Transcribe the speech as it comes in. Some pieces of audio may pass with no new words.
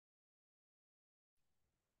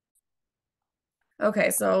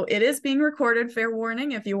Okay, so it is being recorded, fair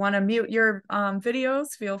warning. If you want to mute your videos,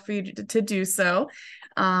 feel free to do so.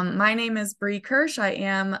 My name is Bree Kirsch. I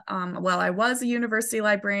was a university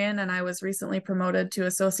librarian, and I was recently promoted to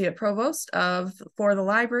Associate Provost for the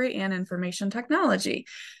Library and Information Technology.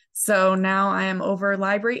 So now I am over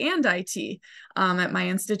library and IT at my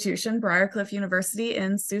institution, Briarcliff University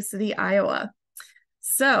in Sioux City, Iowa.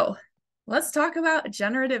 So let's talk about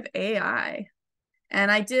generative AI. And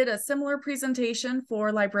I did a similar presentation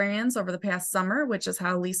for librarians over the past summer, which is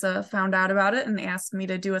how Lisa found out about it and asked me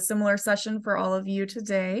to do a similar session for all of you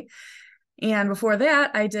today. And before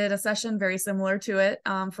that, I did a session very similar to it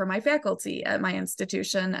for my faculty at my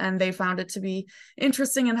institution, and they found it to be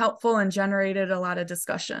interesting and helpful and generated a lot of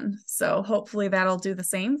discussion. So hopefully that'll do the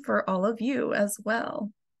same for all of you as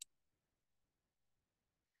well.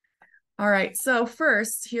 All right, so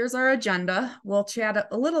first, here's our agenda. We'll chat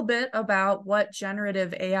a little bit about what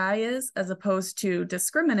generative AI is as opposed to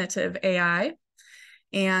discriminative AI.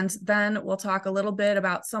 And then we'll talk a little bit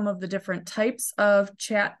about some of the different types of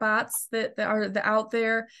chatbots that are out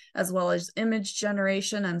there, as well as image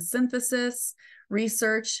generation and synthesis,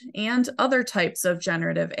 research, and other types of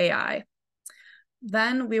generative AI.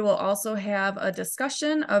 Then we will also have a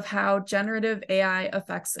discussion of how generative AI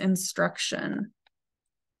affects instruction.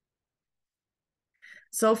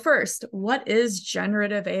 So first, what is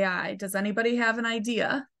generative AI? Does anybody have an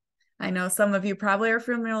idea? I know some of you probably are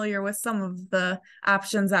familiar with some of the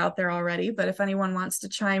options out there already, but if anyone wants to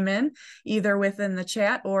chime in, either within the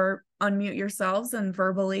chat or unmute yourselves and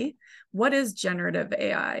verbally, what is generative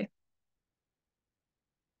AI?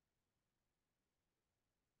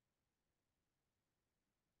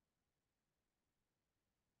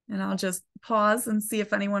 And I'll just pause and see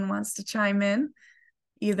if anyone wants to chime in,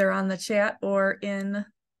 either on the chat or in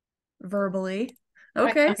verbally.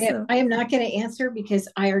 Okay, I am not going to answer because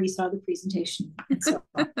I already saw the presentation. So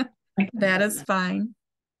that is fine.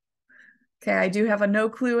 Okay, I do have a no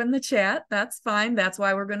clue in the chat. That's fine. That's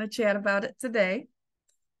why we're going to chat about it today.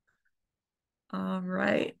 All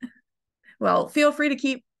right. Well, feel free to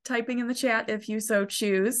keep typing in the chat if you so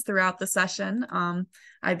choose throughout the session.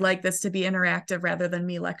 I'd like this to be interactive rather than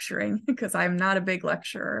me lecturing because I'm not a big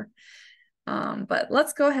lecturer. But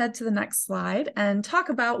let's go ahead to the next slide and talk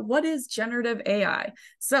about what is generative AI.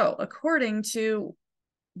 So according to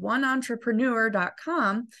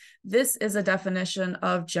oneentrepreneur.com, this is a definition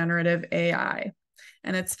of generative AI.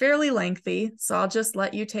 And it's fairly lengthy, so I'll just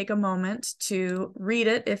let you take a moment to read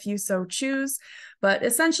it if you so choose. But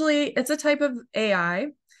essentially, it's a type of AI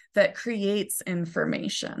that creates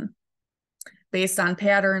information based on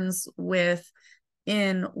patterns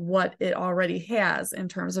within what it already has in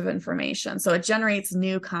terms of information. So it generates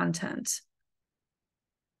new content.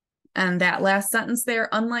 And that last sentence there,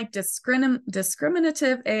 unlike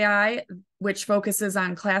discriminative AI, which focuses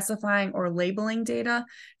on classifying or labeling data,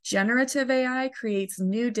 generative AI creates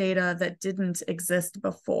new data that didn't exist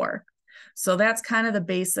before. So that's kind of the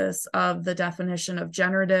basis of the definition of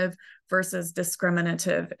generative versus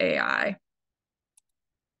discriminative AI.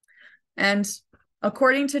 And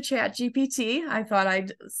according to ChatGPT, I thought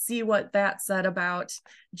I'd see what that said about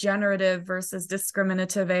generative versus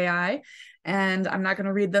discriminative AI. And I'm not going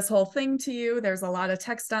to read this whole thing to you. There's a lot of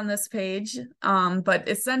text on this page. But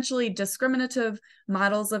essentially, discriminative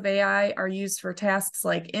models of AI are used for tasks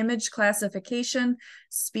like image classification,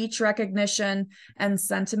 speech recognition, and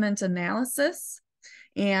sentiment analysis.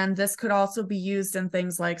 And this could also be used in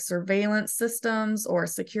things like surveillance systems or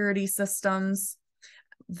security systems,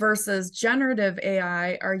 versus generative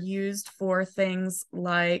AI are used for things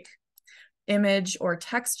like image or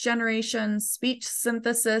text generation, speech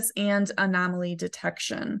synthesis, and anomaly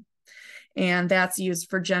detection. And that's used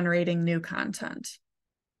for generating new content.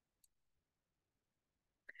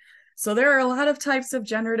 So there are a lot of types of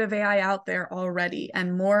generative AI out there already,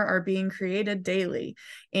 and more are being created daily.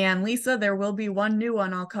 And Lisa, there will be one new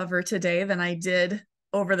one I'll cover today than I did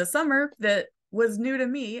over the summer that was new to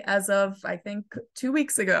me as of, I think, 2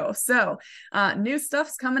 weeks ago. So new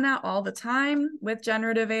stuff's coming out all the time with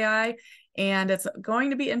generative AI, and it's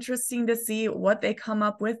going to be interesting to see what they come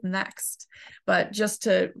up with next. But just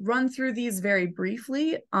to run through these very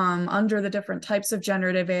briefly, under the different types of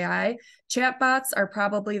generative AI, chatbots are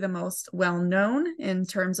probably the most well-known in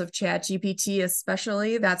terms of ChatGPT,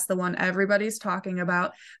 especially. That's the one everybody's talking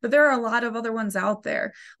about. But there are a lot of other ones out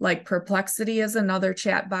there, like Perplexity is another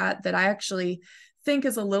chatbot that I actually think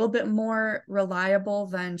is a little bit more reliable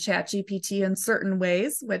than ChatGPT in certain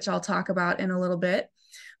ways, which I'll talk about in a little bit.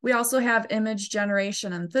 We also have image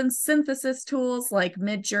generation and synthesis tools like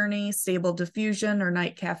Midjourney, Stable Diffusion, or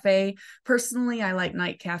Night Cafe. Personally, I like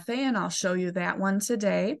Night Cafe, and I'll show you that one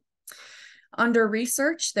today. Under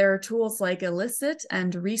research, there are tools like Elicit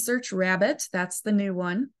and Research Rabbit. That's the new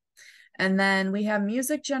one. And then we have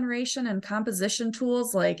music generation and composition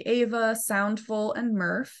tools like Ava, Soundful, and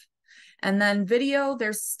Murph. And then video,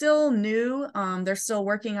 they're still new. They're still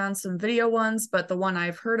working on some video ones, but the one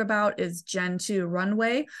I've heard about is Gen 2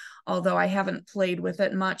 Runway, although I haven't played with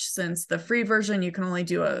it much since the free version, you can only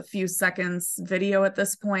do a few seconds video at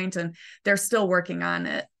this point, and they're still working on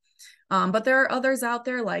it. But there are others out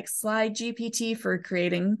there like Slide GPT for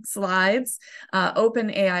creating slides,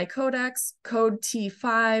 OpenAI Codex, Code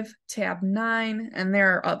T5, Tab 9, and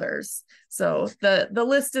there are others. So the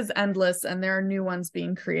list is endless, and there are new ones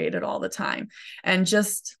being created all the time. And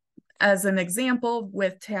just as an example,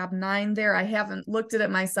 with Tab 9 there, I haven't looked at it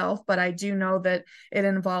myself, but I do know that it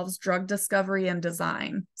involves drug discovery and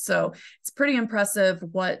design. So it's pretty impressive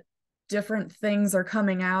what different things are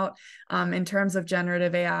coming out in terms of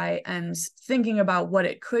generative AI, and thinking about what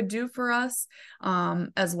it could do for us,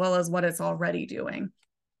 as well as what it's already doing.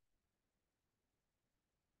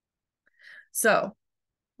 So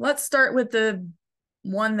let's start with the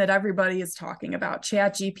one that everybody is talking about,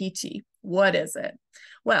 ChatGPT. What is it?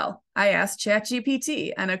 Well, I asked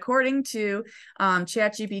ChatGPT, and according to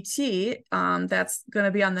ChatGPT, that's going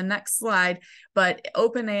to be on the next slide, but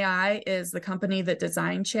OpenAI is the company that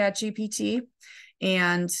designed ChatGPT,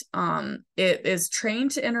 and it is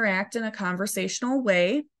trained to interact in a conversational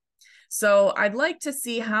way. So I'd like to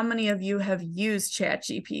see how many of you have used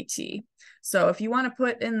ChatGPT. So if you want to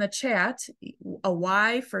put in the chat a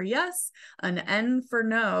Y for yes, an N for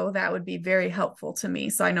no, that would be very helpful to me,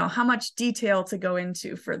 so I know how much detail to go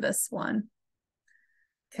into for this one.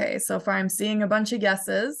 Okay, so far I'm seeing a bunch of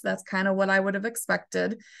yeses. That's kind of what I would have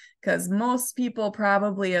expected, because most people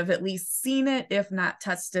probably have at least seen it, if not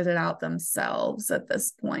tested it out themselves at this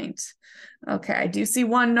point. Okay, I do see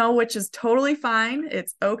one no, which is totally fine.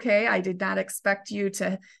 It's okay. I did not expect you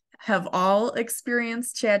to have all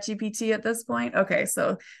experienced ChatGPT at this point. Okay,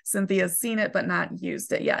 so Cynthia's seen it but not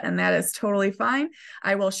used it yet, and that is totally fine.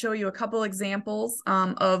 I will show you a couple examples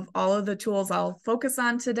of all of the tools I'll focus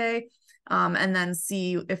on today, and then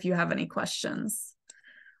see if you have any questions.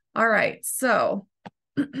 All right, so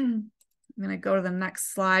I'm going to go to the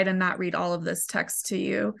next slide and not read all of this text to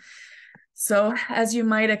you. So as you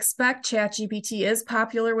might expect, ChatGPT is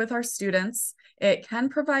popular with our students. It can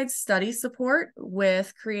provide study support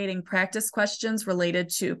with creating practice questions related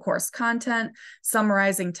to course content,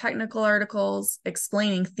 summarizing technical articles,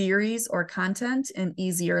 explaining theories or content in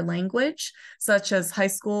easier language, such as high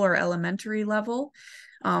school or elementary level.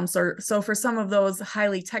 So for some of those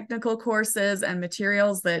highly technical courses and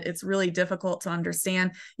materials that it's really difficult to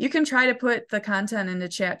understand, you can try to put the content into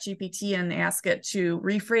ChatGPT and ask it to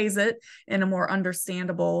rephrase it in a more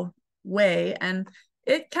understandable way, and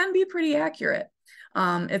it can be pretty accurate.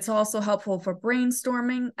 It's also helpful for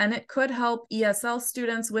brainstorming, and it could help ESL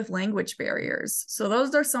students with language barriers. So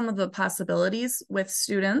those are some of the possibilities with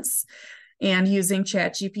students and using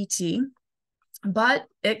ChatGPT. But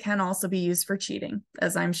it can also be used for cheating,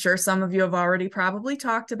 as I'm sure some of you have already probably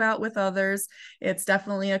talked about with others. It's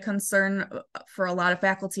definitely a concern for a lot of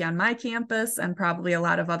faculty on my campus and probably a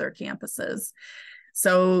lot of other campuses.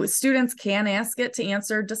 So students can ask it to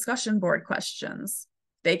answer discussion board questions.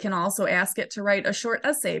 They can also ask it to write a short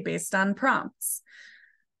essay based on prompts.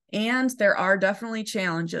 And there are definitely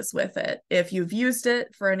challenges with it. If you've used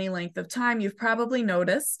it for any length of time, you've probably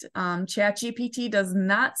noticed ChatGPT does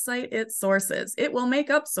not cite its sources. It will make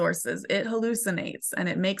up sources, it hallucinates, and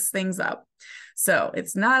it makes things up. So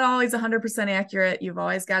it's not always 100% accurate. You've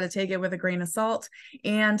always got to take it with a grain of salt,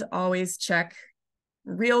 and always check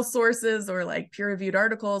real sources or like peer-reviewed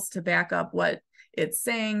articles to back up what it's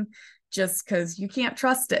saying, just because you can't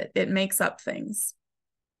trust it. It makes up things.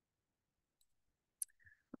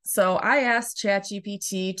 So I asked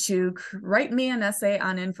ChatGPT to write me an essay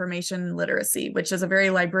on information literacy, which is a very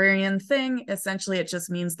librarian thing. Essentially, it just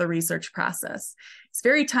means the research process. It's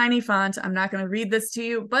very tiny font. I'm not going to read this to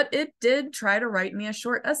you, but it did try to write me a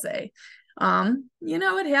short essay.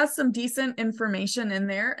 It has some decent information in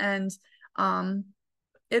there, and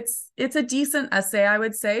it's a decent essay, I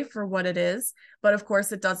would say, for what it is. But of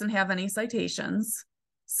course, it doesn't have any citations.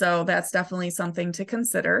 So that's definitely something to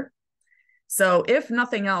consider. So if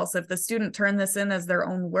nothing else, if the student turned this in as their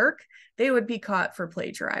own work, they would be caught for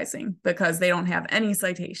plagiarizing because they don't have any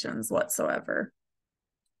citations whatsoever.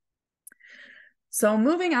 So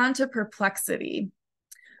moving on to Perplexity.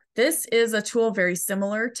 This is a tool very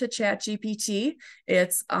similar to ChatGPT.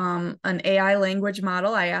 It's an AI language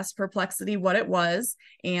model. I asked Perplexity what it was,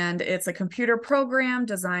 and it's a computer program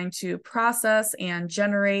designed to process and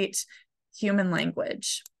generate human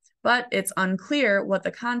language. but it's unclear what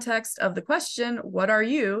the context of the question, "What are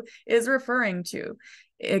you?" is referring to.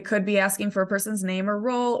 It could be asking for a person's name or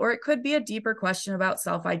role, or it could be a deeper question about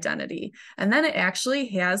self-identity. And then it actually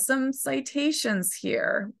has some citations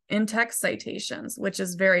here, in-text citations, which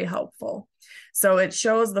is very helpful. So it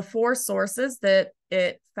shows the 4 sources that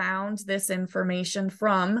it found this information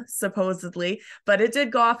from, supposedly, but it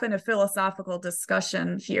did go off in a philosophical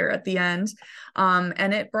discussion here at the end.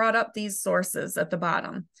 And it brought up these sources at the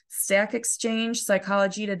bottom: Stack Exchange,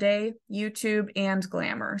 Psychology Today, YouTube, and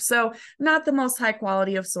Glamour. So not the most high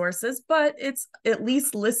quality of sources, but it's at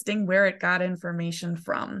least listing where it got information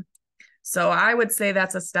from. So I would say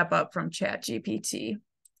that's a step up from ChatGPT.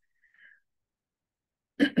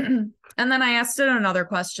 And then I asked it another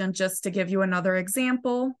question just to give you another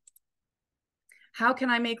example. How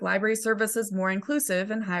can I make library services more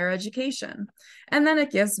inclusive in higher education? And then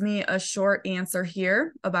it gives me a short answer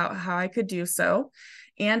here about how I could do so.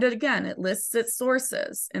 And again, it lists its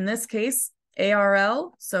sources. In this case,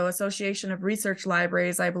 ARL, so Association of Research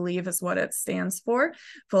Libraries, I believe is what it stands for,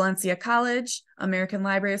 Valencia College, American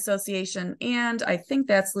Library Association, and I think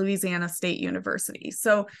that's Louisiana State University.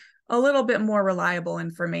 So a little bit more reliable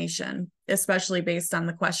information, especially based on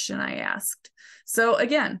the question I asked. So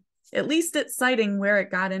again, at least it's citing where it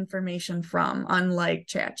got information from, unlike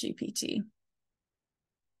ChatGPT.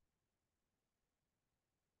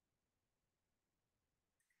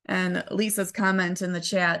 And Lisa's comment in the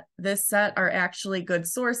chat, "This set are actually good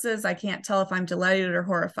sources. I can't tell if I'm delighted or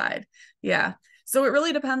horrified." Yeah. So it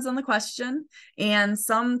really depends on the question. And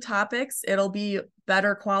some topics, it'll be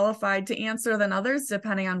better qualified to answer than others,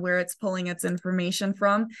 depending on where it's pulling its information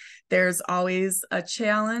from. There's always a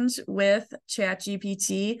challenge with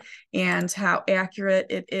ChatGPT and how accurate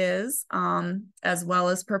it is, as well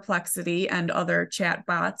as Perplexity and other chat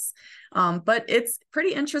bots. But it's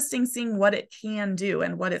pretty interesting seeing what it can do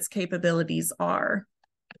and what its capabilities are.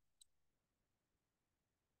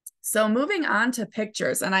 So moving on to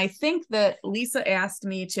pictures, and I think that Lisa asked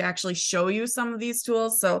me to actually show you some of these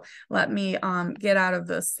tools. So let me get out of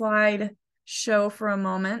the slide show for a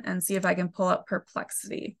moment and see if I can pull up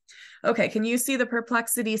Perplexity. Okay, can you see the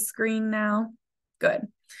Perplexity screen now? Good.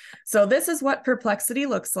 So this is what Perplexity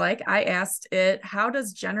looks like. I asked it, how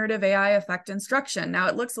does generative AI affect instruction? Now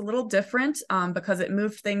it looks a little different because it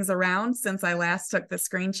moved things around since I last took the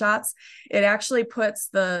screenshots. It actually puts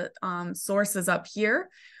the sources up here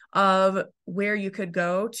of where you could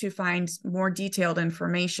go to find more detailed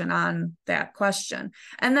information on that question.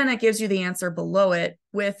 And then it gives you the answer below it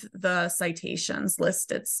with the citations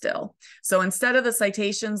listed still. So instead of the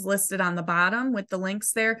citations listed on the bottom with the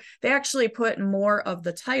links there, they actually put more of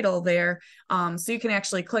the title there. So you can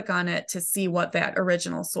actually click on it to see what that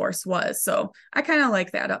original source was. So I kind of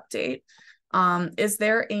like that update. Is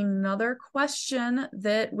there another question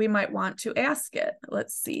that we might want to ask it?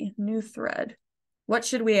 Let's see, new thread. What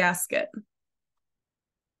should we ask it?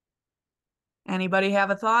 Anybody have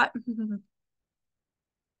a thought?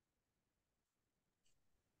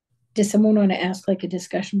 Does someone want to ask like a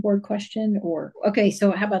discussion board question? Or, okay,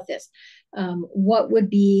 so how about this? What would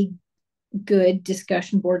be good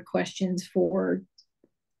discussion board questions for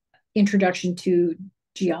introduction to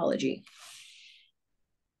geology?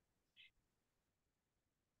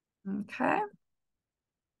 Okay.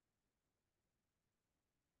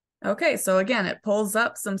 Okay, so again, it pulls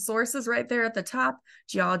up some sources right there at the top: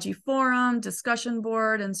 Geology Forum, discussion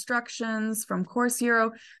board, instructions from Course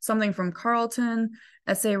Hero, something from Carleton,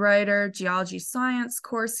 essay writer, Geology Science,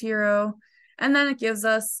 Course Hero. And then it gives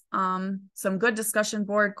us some good discussion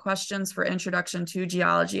board questions for introduction to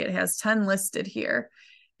geology. It has 10 listed here.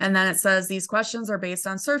 And then it says these questions are based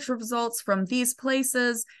on search results from these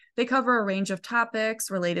places. They cover a range of topics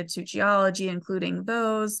related to geology, including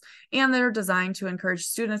those, and they're designed to encourage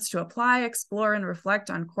students to apply, explore, and reflect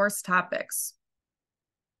on course topics.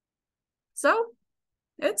 So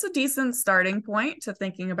it's a decent starting point to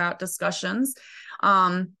thinking about discussions.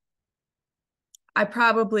 I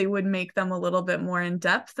probably would make them a little bit more in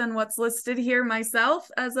depth than what's listed here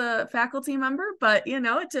myself as a faculty member, but you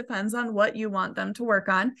know, it depends on what you want them to work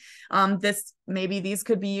on. Maybe these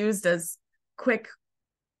could be used as quick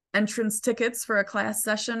entrance tickets for a class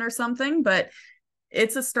session or something, but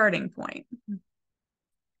it's a starting point.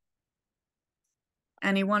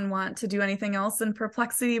 Anyone want to do anything else in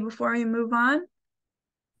Perplexity before we move on?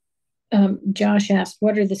 Josh asked,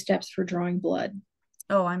 what are the steps for drawing blood?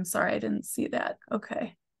 Oh, I'm sorry, I didn't see that.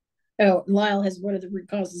 Okay. Oh, Lyle has, what are the root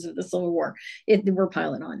causes of the Civil War? We're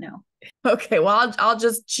piling on now. Okay, well, I'll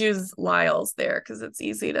just choose Lyle's there because it's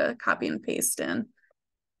easy to copy and paste in.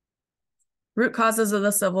 Root causes of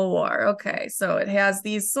the Civil War. Okay, so it has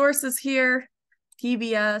these sources here.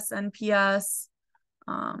 PBS, NPS,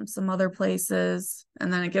 some other places.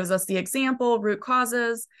 And then it gives us the example, root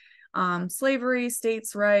causes, slavery,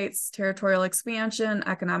 states' rights, territorial expansion,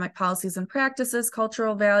 economic policies and practices,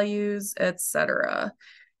 cultural values, etc.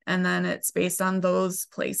 And then it's based on those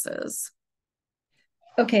places.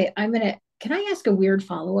 Okay, can I ask a weird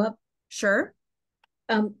follow-up? Sure.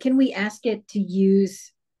 Can we ask it to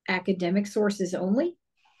use academic sources only?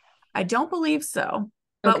 I don't believe so,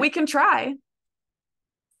 but Okay. we can try.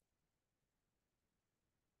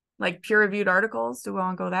 Like peer-reviewed articles, do we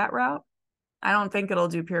want to go that route? I don't think it'll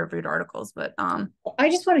do peer-reviewed articles, but I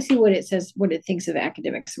just want to see what it says, what it thinks of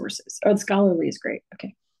academic sources. Oh, scholarly is great.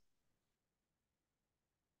 Okay.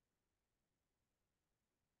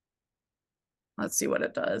 let's see what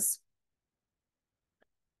it does.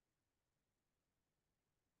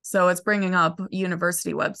 So it's bringing up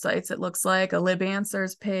university websites. It looks like a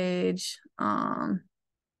LibAnswers page.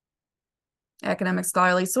 Academic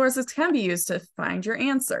scholarly sources can be used to find your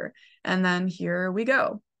answer. And then here we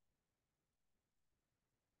go.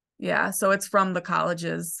 Yeah, so it's from the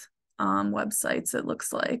college's websites, it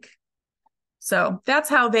looks like. So that's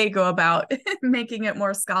how they go about making it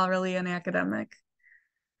more scholarly and academic.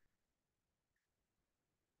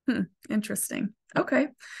 Interesting. Okay,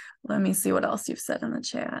 let me see what else you've said in the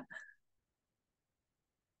chat.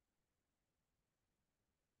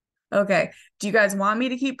 Okay, do you guys want me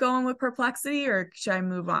to keep going with perplexity or should I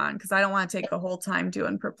move on? Because I don't want to take the whole time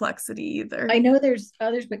doing perplexity either. I know there's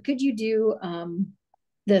others, but could you do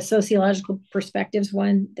the sociological perspectives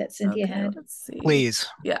one that Cynthia Okay, had? let's see. Please.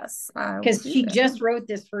 Yes, I will Because do she that. just wrote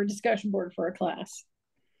this for a discussion board for a class.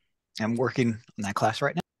 I'm working on that class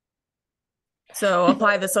right now. So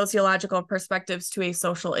apply the sociological perspectives to a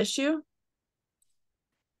social issue.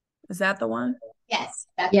 Is that the one? Yes.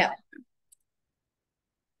 That's Yeah.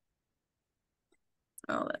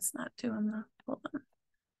 Oh, that's not doing the, hold on.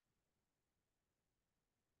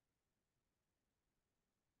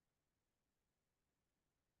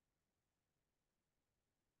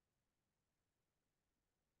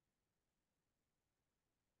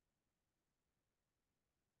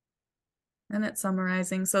 And it's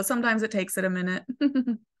summarizing. So sometimes it takes it a minute.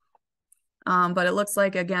 But it looks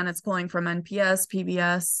like, again, it's pulling from NPS,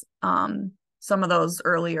 PBS, some of those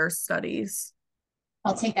earlier studies.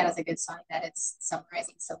 I'll take that as a good sign that it's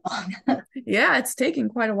summarizing so long. Yeah, it's taking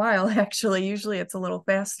quite a while, actually. Usually it's a little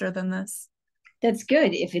faster than this. That's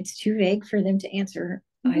good. If it's too vague for them to answer,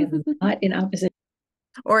 I am not in opposition.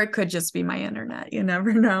 Or it could just be my internet. You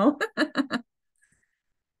never know.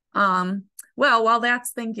 Well, while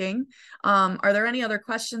that's thinking, are there any other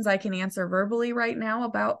questions I can answer verbally right now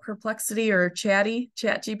about perplexity or chat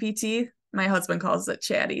GPT? My husband calls it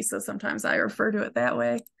chatty, so sometimes I refer to it that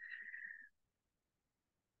way.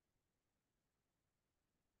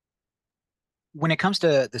 When it comes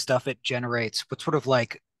to the stuff it generates, what sort of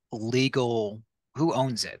like legal, who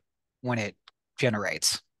owns it when it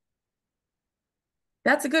generates?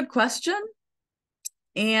 That's a good question.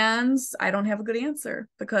 And I don't have a good answer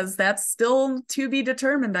because that's still to be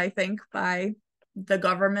determined, I think, by the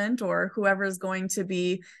government or whoever is going to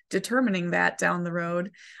be determining that down the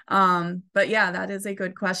road. But yeah, that is a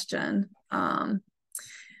good question. I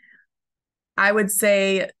would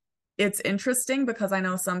say it's interesting because I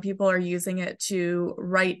know some people are using it to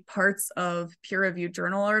write parts of peer-reviewed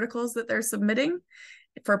journal articles that they're submitting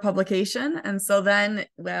for publication. And so then,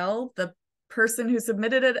 well, the person who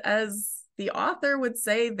submitted it as the author would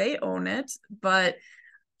say they own it, but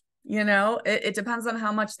it depends on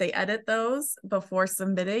how much they edit those before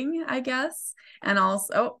submitting, I guess. And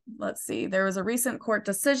also, let's see, there was a recent court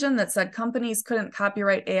decision that said companies couldn't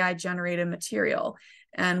copyright AI generated material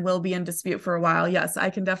and will be in dispute for a while. Yes, I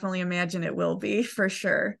can definitely imagine it will be for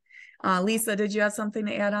sure. Lisa, did you have something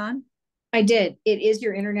to add on? I did. It is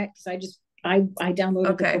your internet because I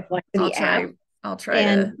downloaded the Perplexity app. I'll try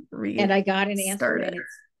to read. And I got an answer and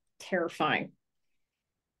it's terrifying.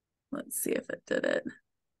 Let's see if it did it.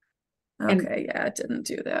 Okay, yeah, it didn't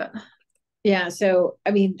do that. Yeah, so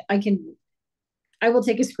I mean, I will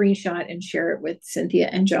take a screenshot and share it with Cynthia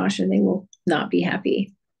and Josh, and they will not be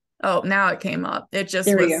happy. Oh, now it came up. It just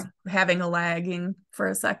was having a lagging for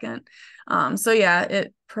a second. So yeah,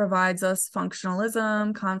 it provides us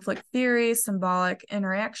functionalism, conflict theory, symbolic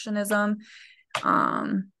interactionism,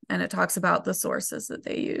 and it talks about the sources that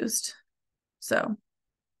they used. So,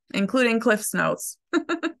 including Cliff's notes,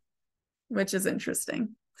 which is interesting.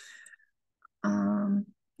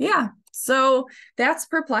 Yeah, so that's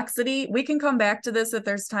perplexity. We can come back to this if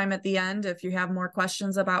there's time at the end if you have more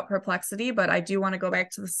questions about perplexity, but I do want to go back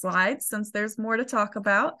to the slides since there's more to talk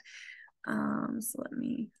about. So let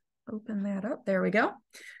me open that up. There we go.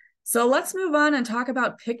 So let's move on and talk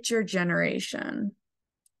about picture generation.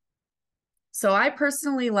 So I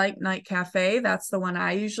personally like Night Cafe. That's the one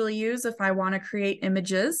I usually use if I want to create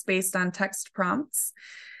images based on text prompts.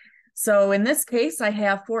 So in this case, I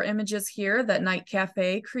have 4 images here that Night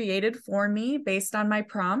Cafe created for me based on my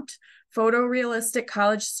prompt: photorealistic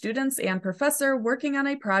college students and professor working on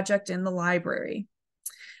a project in the library.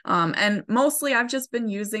 And mostly I've just been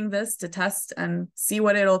using this to test and see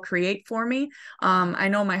what it'll create for me. I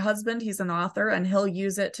know my husband, he's an author, and he'll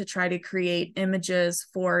use it to try to create images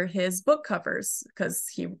for his book covers because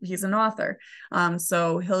he's an author.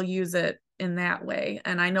 So he'll use it in that way.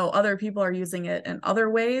 And I know other people are using it in other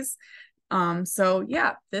ways. So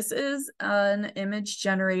yeah, this is an image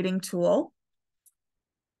generating tool.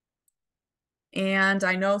 And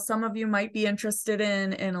I know some of you might be interested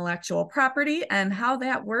in intellectual property and how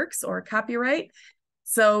that works, or copyright.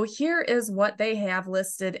 So here is what they have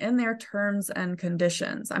listed in their terms and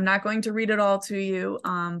conditions. I'm not going to read it all to you,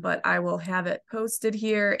 but I will have it posted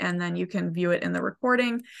here, and then you can view it in the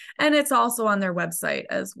recording. And it's also on their website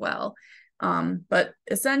as well. But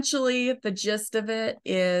essentially, the gist of it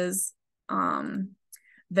is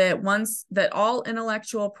that all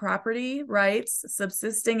intellectual property rights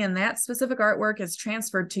subsisting in that specific artwork is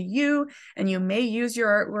transferred to you, and you may use your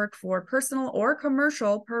artwork for personal or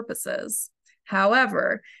commercial purposes.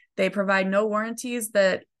 However, they provide no warranties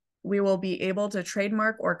that we will be able to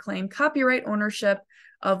trademark or claim copyright ownership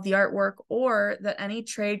of the artwork, or that any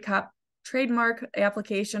trademark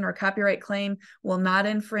application or copyright claim will not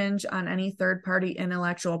infringe on any third-party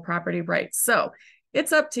intellectual property rights. So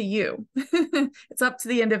it's up to you. It's up to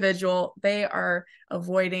the individual. They are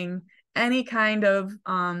avoiding any kind of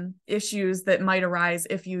issues that might arise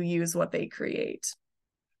if you use what they create.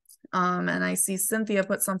 And I see Cynthia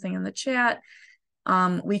put something in the chat.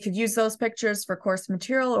 We could use those pictures for course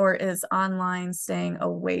material, or is online staying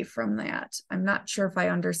away from that? I'm not sure if I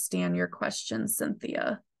understand your question,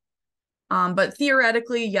 Cynthia. But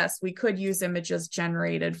theoretically, yes, we could use images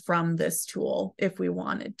generated from this tool if we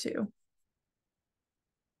wanted to.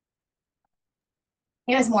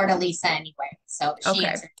 It was more to Lisa anyway, so she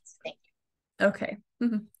answered. Thank you. Okay.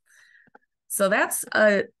 So that's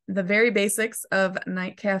the very basics of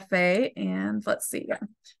Night Cafe, and let's see.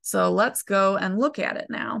 So let's go and look at it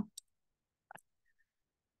now.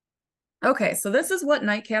 Okay, so this is what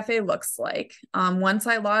Night Cafe looks like. Once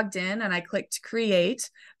I logged in and I clicked create,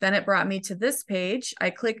 then it brought me to this page. I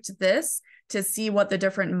clicked this to see what the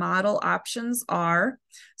different model options are.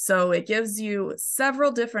 So it gives you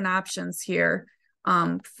several different options here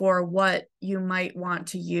for what you might want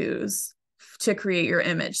to use to create your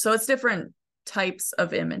image. So it's different types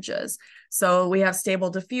of images. So we have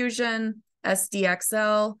stable diffusion,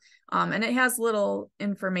 SDXL, and it has little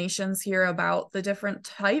informations here about the different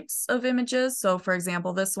types of images. So for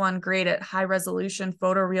example, this one, great at high resolution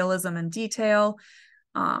photorealism and detail.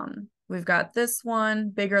 We've got this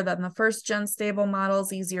one, bigger than the first gen stable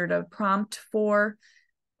models, easier to prompt for.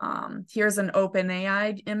 Here's an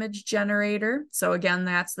OpenAI image generator. So again,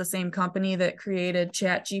 that's the same company that created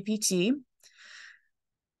ChatGPT.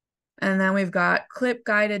 And then we've got clip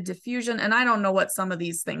guided diffusion. And I don't know what some of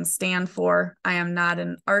these things stand for. I am not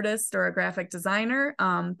an artist or a graphic designer,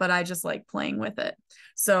 but I just like playing with it.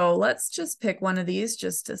 So let's just pick one of these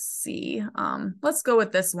just to see. Let's go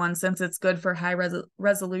with this one since it's good for high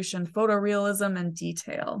resolution photorealism and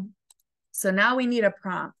detail. So now we need a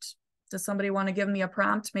prompt. Does somebody want to give me a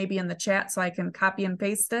prompt, maybe in the chat, so I can copy and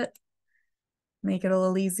paste it? Make it a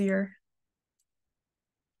little easier.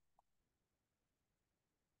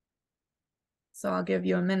 So I'll give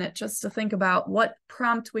you a minute just to think about what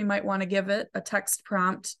prompt we might want to give it, a text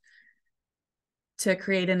prompt to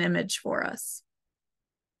create an image for us.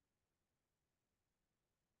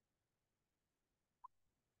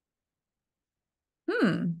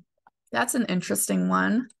 That's an interesting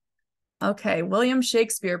one. Okay, William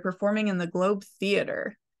Shakespeare performing in the Globe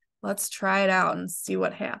Theater. Let's try it out and see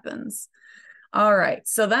what happens. All right,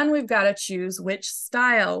 so then we've got to choose which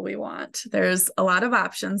style we want. There's a lot of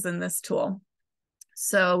options in this tool.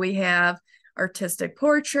 So we have artistic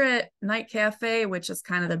portrait, Night Cafe, which is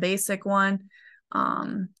kind of the basic one,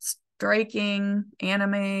 striking,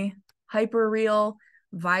 anime, hyperreal,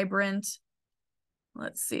 vibrant.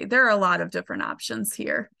 Let's see, there are a lot of different options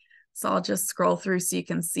here. So I'll just scroll through so you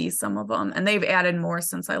can see some of them. And they've added more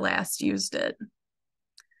since I last used it.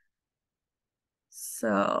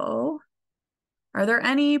 So are there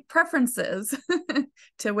any preferences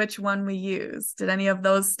to which one we use? Did any of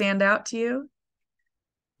those stand out to you?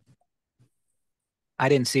 I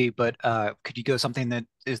didn't see, but could you go something that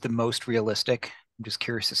is the most realistic? I'm just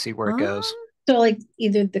curious to see where it goes. So like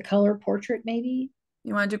either the color portrait maybe?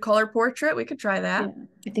 You want to do color portrait? We could try that. Yeah,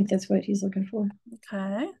 I think that's what he's looking for.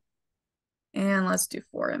 Okay. And let's do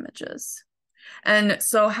 4 images. And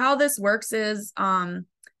so how this works is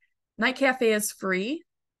Night Cafe is free.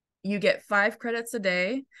 You get 5 credits a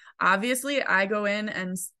day. Obviously, I go in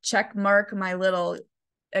and check mark my little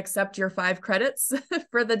accept your 5 credits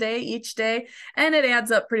for the day each day, and it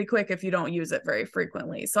adds up pretty quick if you don't use it very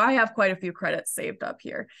frequently. So I have quite a few credits saved up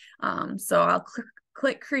here. So I'll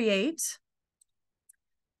click create.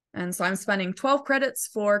 And so I'm spending 12 credits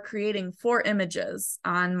for creating 4 images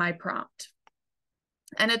on my prompt.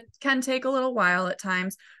 And it can take a little while at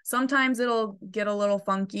times. Sometimes it'll get a little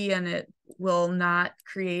funky and it will not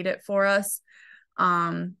create it for us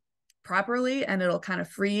properly, and it'll kind of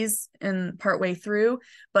freeze in partway through,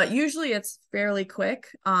 but usually it's fairly quick.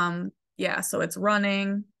 Yeah, so it's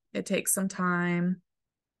running, it takes some time,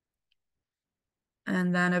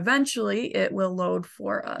 and then eventually it will load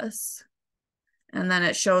for us. And then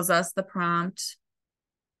it shows us the prompt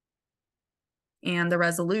and the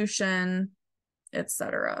resolution,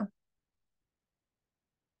 etc.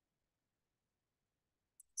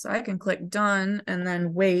 So I can click done and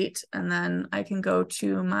then wait, and then I can go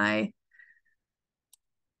to my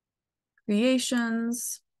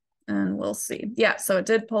creations and we'll see. Yeah, so it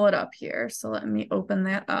did pull it up here. So let me open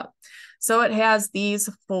that up. So it has these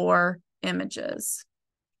 4 images.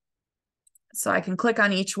 So I can click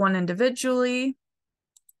on each one individually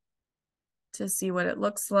to see what it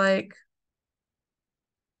looks like.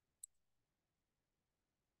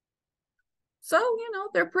 So, you know,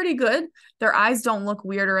 they're pretty good. Their eyes don't look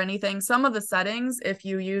weird or anything. Some of the settings, if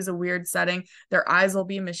you use a weird setting, their eyes will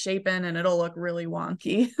be misshapen and it'll look really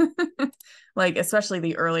wonky. Like, especially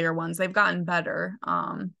the earlier ones, they've gotten better.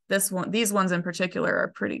 These ones in particular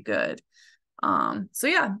are pretty good. So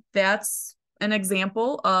yeah, that's an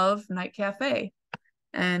example of Night Cafe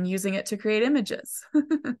and using it to create images.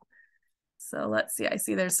 So let's see, I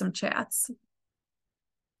see there's some chats.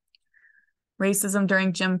 Racism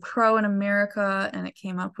during Jim Crow in America, and it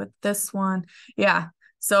came up with this one. Yeah,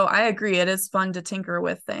 so I agree, it is fun to tinker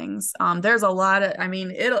with things. There's a lot of, I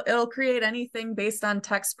mean, it'll create anything based on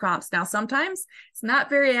text prompts. Now, sometimes it's not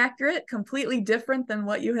very accurate, completely different than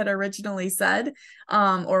what you had originally said,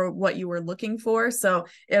 or what you were looking for. So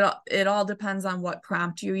it all depends on what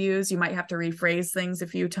prompt you use. You might have to rephrase things a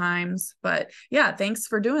few times, but yeah, thanks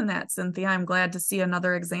for doing that, Cynthia. I'm glad to see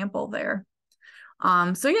another example there.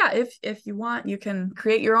 So yeah, if you want, you can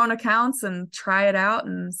create your own accounts and try it out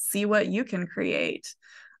and see what you can create.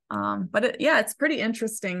 But yeah, it's pretty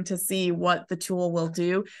interesting to see what the tool will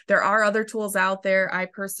do. There are other tools out there. I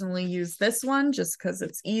personally use this one just because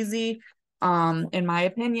it's easy, in my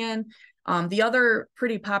opinion. The other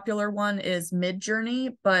pretty popular one is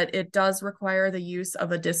Midjourney, but it does require the use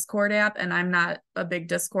of a Discord app, and I'm not a big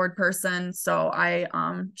Discord person, so I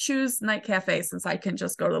choose Night Cafe since I can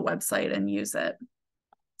just go to the website and use it.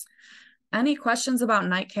 Any questions about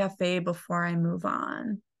Night Cafe before I move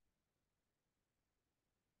on?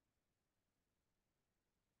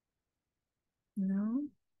 No?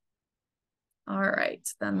 All right,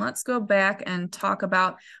 then let's go back and talk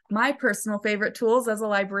about my personal favorite tools as a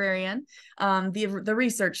librarian, the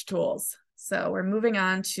research tools. So we're moving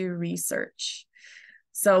on to research.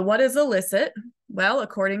 So what is Elicit? Well,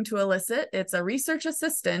 according to Elicit, it's a research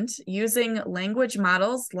assistant using language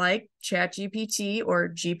models like ChatGPT or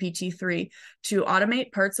GPT-3 to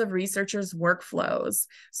automate parts of researchers' workflows.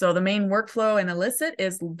 So the main workflow in Elicit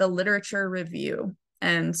is the literature review.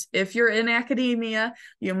 And if you're in academia,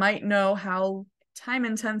 you might know how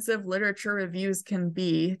time-intensive literature reviews can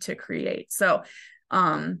be to create. So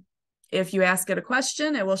if you ask it a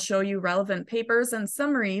question, it will show you relevant papers and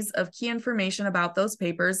summaries of key information about those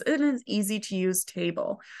papers in an easy-to-use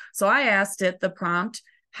table. So I asked it the prompt,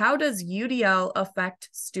 how does UDL affect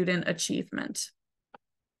student achievement?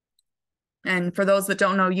 And for those that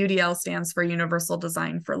don't know, UDL stands for Universal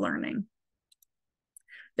Design for Learning.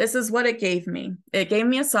 This is what it gave me. It gave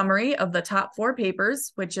me a summary of the top 4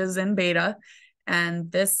 papers, which is in beta.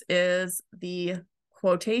 And this is the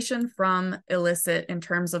quotation from Elicit in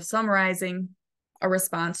terms of summarizing a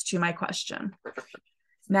response to my question.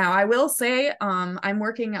 Now, I will say I'm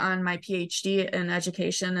working on my PhD in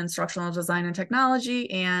education, instructional design, and technology,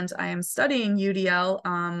 and I am studying UDL.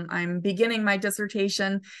 I'm beginning my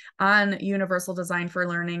dissertation on universal design for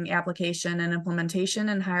learning, application, and implementation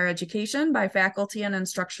in higher education by faculty and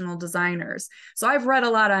instructional designers. So I've read a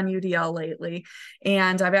lot on UDL lately,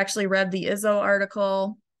 and I've actually read the Izzo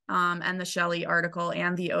article and the Shelley article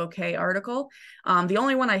and the OK article. The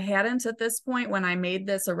only one I hadn't at this point when I made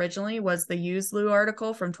this originally was the Uslu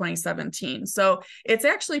article from 2017. So it's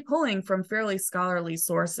actually pulling from fairly scholarly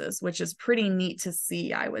sources, which is pretty neat to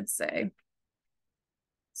see, I would say.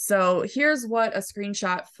 So here's what a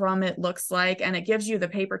screenshot from it looks like, and it gives you the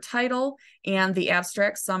paper title and the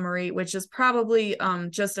abstract summary, which is probably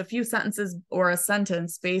just a few sentences or a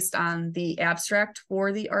sentence based on the abstract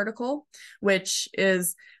for the article, which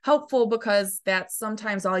is helpful because that's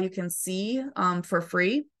sometimes all you can see for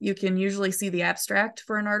free. You can usually see the abstract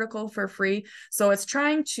for an article for free. So it's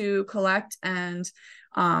trying to collect and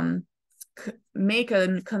make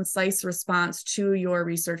a concise response to your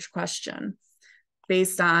research question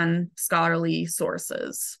based on scholarly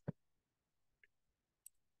sources.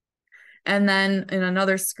 And then in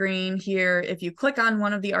another screen here, if you click on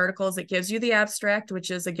one of the articles, it gives you the abstract, which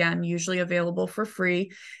is, again, usually available for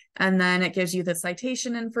free. And then it gives you the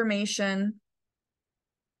citation information.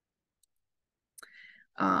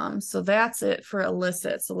 So that's it for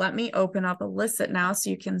elicit. So let me open up elicit now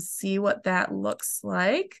so you can see what that looks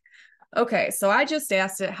like. Okay, so I just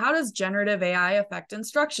asked it, how does generative AI affect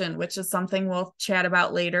instruction, which is something we'll chat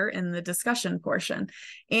about later in the discussion portion.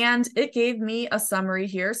 And it gave me a summary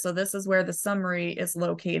here. So this is where the summary is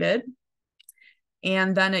located.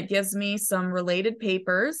 And then it gives me some related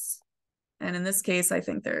papers. And in this case, I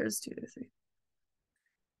think there's 2, 3,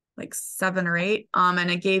 like 7 or 8.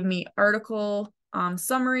 And it gave me article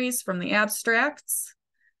summaries from the abstracts.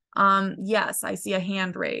 Yes, I see a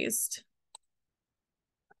hand raised.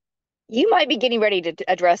 You might be getting ready to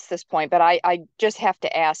address this point, but I just have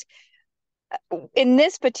to ask, in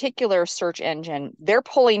this particular search engine, they're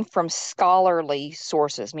pulling from scholarly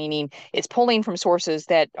sources, meaning it's pulling from sources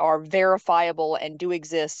that are verifiable and do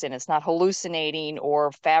exist, and it's not hallucinating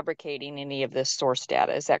or fabricating any of this source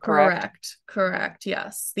data. Is that correct? Correct.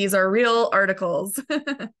 Yes. These are real articles.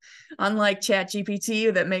 Unlike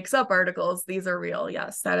ChatGPT that makes up articles, these are real.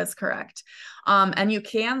 Yes, that is correct. And you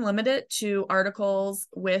can limit it to articles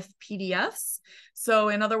with PDFs. So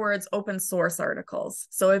in other words, open source articles.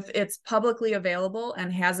 So if it's publicly available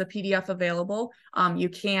and has a PDF available, you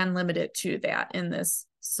can limit it to that in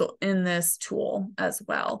this tool as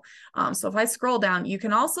well. So if I scroll down, you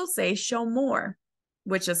can also say show more,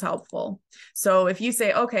 which is helpful. So if you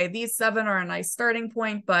say, okay, these 7 are a nice starting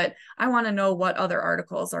point, but I want to know what other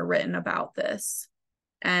articles are written about this.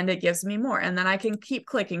 And it gives me more. And then I can keep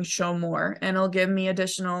clicking show more, and it'll give me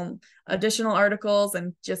additional articles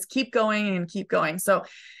and just keep going and keep going. So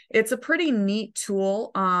it's a pretty neat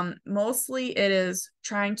tool. Mostly it is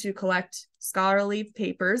trying to collect scholarly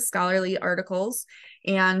papers, scholarly articles,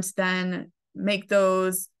 and then make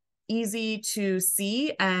those easy to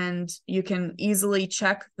see, and you can easily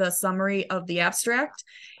check the summary of the abstract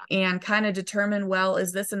and kind of determine, well,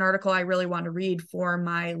 is this an article I really want to read for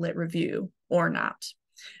my lit review or not?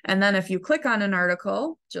 And then if you click on an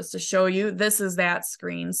article, just to show you, this is that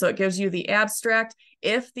screen. So it gives you the abstract.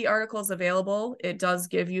 If the article is available, it does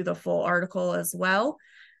give you the full article as well,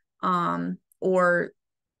 or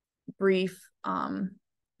brief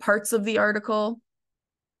parts of the article.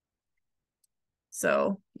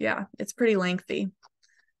 So yeah, it's pretty lengthy.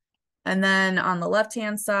 And then on the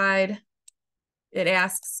left-hand side, it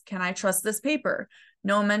asks, can I trust this paper?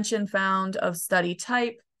 No mention found of study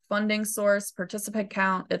type, funding source, participant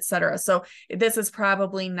count, etc. So this is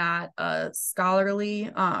probably not a scholarly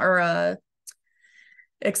or a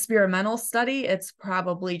experimental study. It's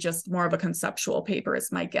probably just more of a conceptual paper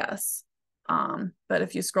is my guess. But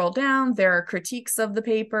if you scroll down, there are critiques of the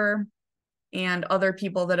paper and other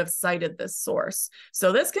people that have cited this source.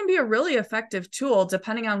 So this can be a really effective tool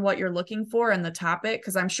depending on what you're looking for in the topic,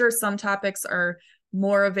 because I'm sure some topics are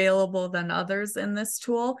more available than others in this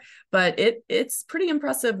tool, but it's pretty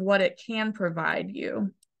impressive what it can provide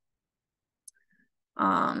you.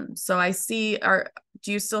 So I see,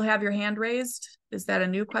 do you still have your hand raised? Is that a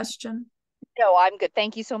new question? No, I'm good.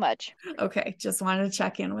 Thank you so much. Okay, just wanted to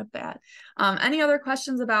check in with that. Any other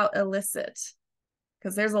questions about elicit?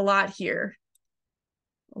 Because there's a lot here,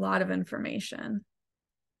 a lot of information.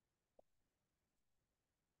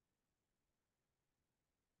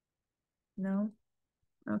 No?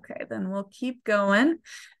 Okay, then we'll keep going.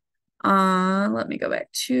 Let me go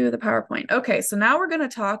back to the PowerPoint. Okay, so now we're going to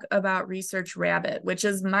talk about Research Rabbit, which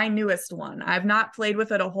is my newest one. I've not played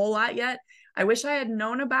with it a whole lot yet. I wish I had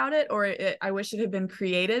known about it, or I wish it had been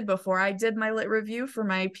created before I did my lit review for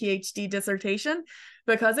my PhD dissertation,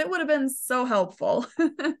 because it would have been so helpful.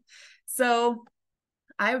 So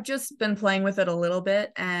I've just been playing with it a little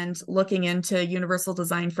bit and looking into universal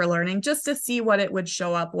design for learning just to see what it would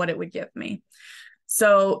show up, what it would give me.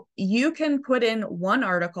 So you can put in one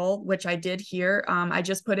article, which I did here. I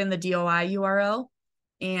just put in the DOI URL,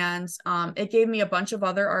 and it gave me a bunch of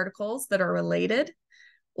other articles that are related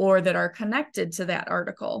or that are connected to that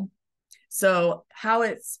article. So how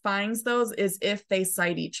it finds those is if they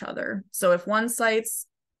cite each other. So if one cites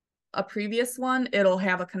a previous one, it'll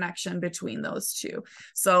have a connection between those two.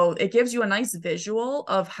 So it gives you a nice visual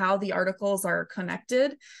of how the articles are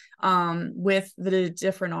connected with the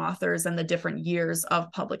different authors and the different years of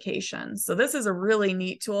publication. So this is a really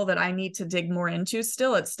neat tool that I need to dig more into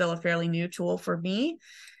still. It's still a fairly new tool for me.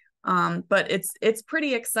 But it's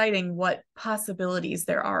pretty exciting what possibilities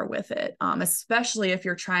there are with it, especially if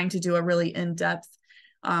you're trying to do a really in-depth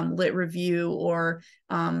lit review or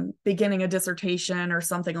beginning a dissertation or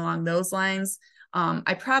something along those lines.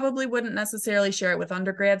 I probably wouldn't necessarily share it with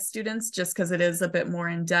undergrad students just because it is a bit more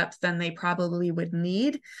in depth than they probably would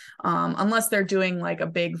need, unless they're doing like a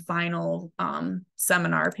big final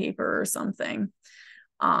seminar paper or something.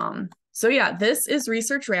 So yeah, this is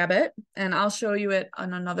Research Rabbit, and I'll show you it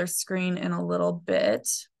on another screen in a little bit.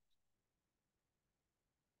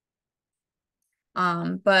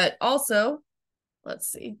 But also,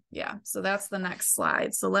 let's see. Yeah, so that's the next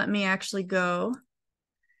slide. So let me actually go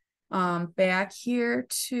back here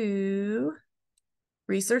to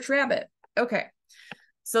Research Rabbit. Okay,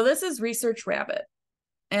 so this is Research Rabbit.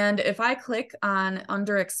 And if I click on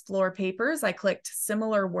under Explore Papers, I clicked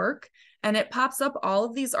Similar Work, and it pops up all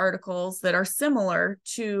of these articles that are similar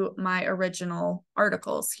to my original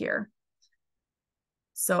articles here.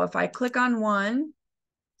 So if I click on one,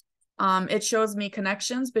 it shows me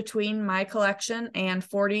connections between my collection and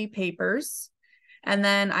 40 papers. And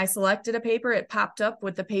then I selected a paper, it popped up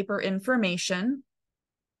with the paper information.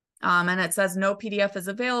 And it says no PDF is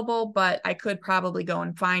available, but I could probably go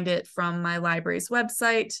and find it from my library's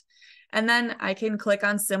website. And then I can click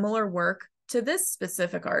on similar work to this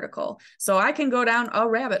specific article. So I can go down a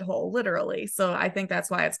rabbit hole, literally. So I think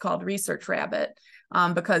that's why it's called Research Rabbit,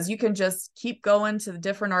 because you can just keep going to the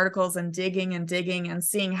different articles and digging and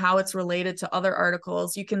seeing how it's related to other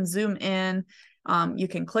articles. You can zoom in, you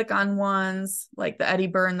can click on ones like the Eddie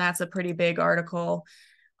Byrne, that's a pretty big article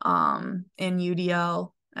in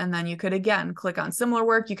UDL. And then you could, again, click on similar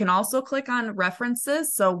work. You can also click on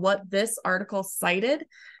references. So what this article cited,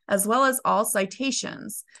 as well as all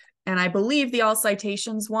citations. And I believe the all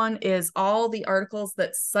citations one is all the articles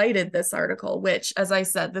that cited this article, which, as I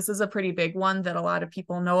said, this is a pretty big one that a lot of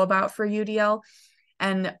people know about for UDL.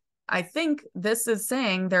 And I think this is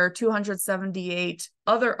saying there are 278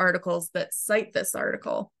 other articles that cite this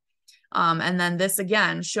article. And then this,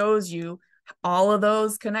 again, shows you all of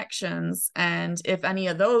those connections, and if any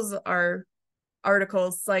of those are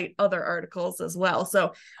articles, cite other articles as well.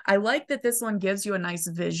 So I like that this one gives you a nice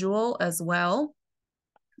visual as well,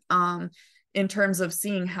 in terms of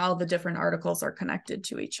seeing how the different articles are connected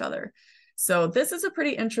to each other. So this is a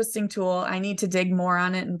pretty interesting tool. I need to dig more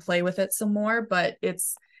on it and play with it some more, but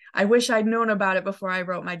I wish I'd known about it before I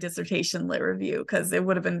wrote my dissertation lit review, because it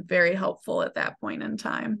would have been very helpful at that point in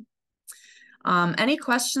time. Any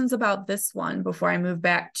questions about this one before I move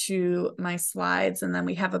back to my slides and then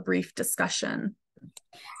we have a brief discussion?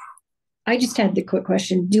 I just had the quick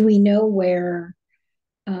question. Do we know where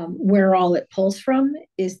all it pulls from?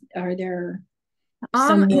 Are there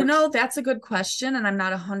some that's a good question, and I'm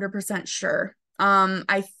not 100% sure.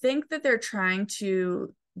 I think that they're trying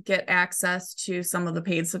to get access to some of the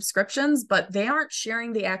paid subscriptions, but they aren't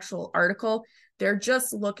sharing the actual article. They're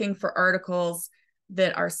just looking for articles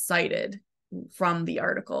that are cited from the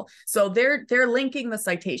article. So they're linking the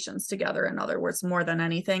citations together, in other words, more than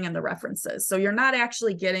anything, and the references. So you're not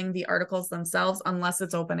actually getting the articles themselves unless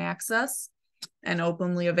it's open access and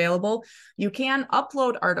openly available. You can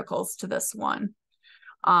upload articles to this one.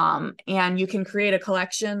 And you can create a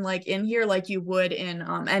collection like in here, like you would in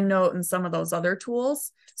EndNote and some of those other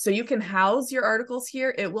tools. So you can house your articles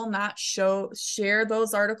here. It will not share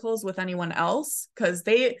those articles with anyone else, because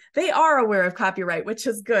they are aware of copyright, which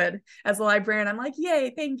is good. As a librarian, I'm like,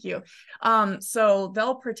 yay, thank you. So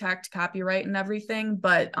they'll protect copyright and everything,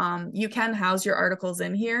 but you can house your articles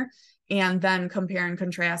in here and then compare and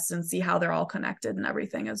contrast and see how they're all connected and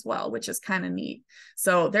everything as well, which is kind of neat.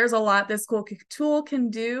 So there's a lot this cool tool can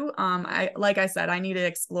do. Like I said, I need to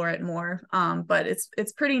explore it more, but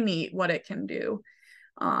it's pretty neat what it can do.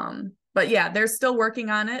 But yeah, they're still working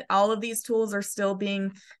on it. All of these tools are still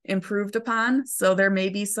being improved upon. So there may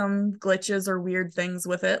be some glitches or weird things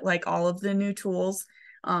with it, like all of the new tools.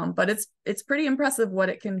 But it's pretty impressive what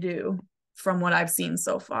it can do from what I've seen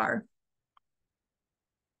so far.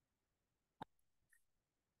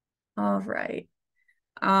 All right.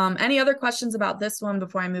 Any other questions about this one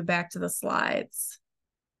before I move back to the slides?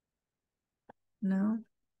 No.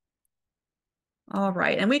 All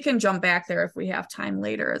right, and we can jump back there if we have time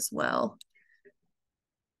later as well.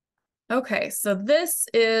 Okay, so this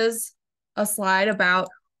is a slide about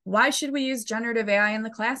why should we use generative AI in the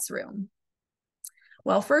classroom?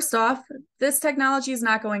 Well, first off, this technology is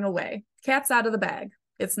not going away. Cat's out of the bag.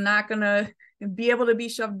 It's not going to be able to be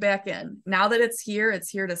shoved back in. Now that it's here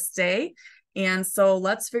to stay. And so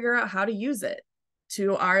let's figure out how to use it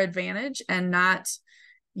to our advantage and not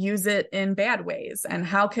use it in bad ways. And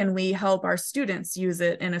how can we help our students use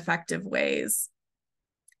it in effective ways?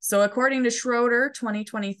 So according to Schroeder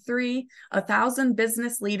 2023, 1,000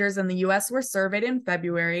 business leaders in the US were surveyed in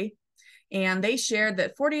February, and they shared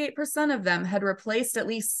that 48% of them had replaced at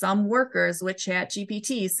least some workers with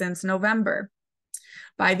ChatGPT since November.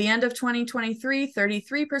 By the end of 2023,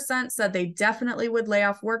 33% said they definitely would lay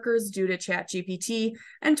off workers due to ChatGPT,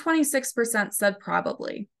 and 26% said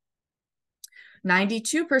probably.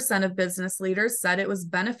 92% of business leaders said it was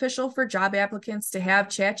beneficial for job applicants to have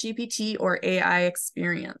ChatGPT or AI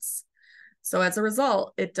experience. So as a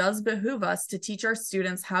result, it does behoove us to teach our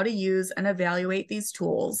students how to use and evaluate these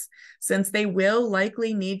tools, since they will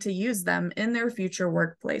likely need to use them in their future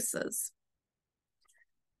workplaces.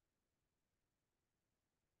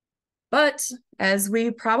 But as we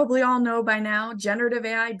probably all know by now, generative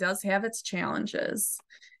AI does have its challenges.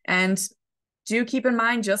 And do keep in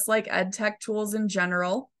mind, just like ed tech tools in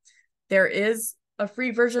general, there is a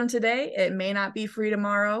free version today. It may not be free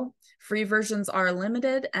tomorrow. Free versions are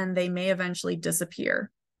limited and they may eventually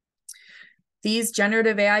disappear. These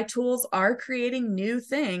generative AI tools are creating new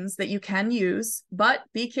things that you can use, but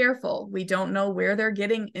be careful. We don't know where they're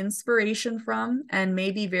getting inspiration from and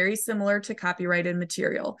may be very similar to copyrighted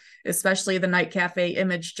material, especially the Night Cafe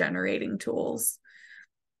image generating tools.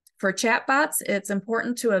 For chatbots, it's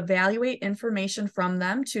important to evaluate information from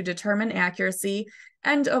them to determine accuracy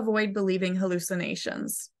and avoid believing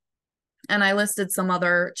hallucinations. And I listed some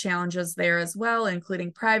other challenges there as well,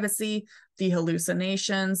 including privacy, the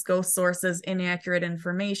hallucinations, ghost sources, inaccurate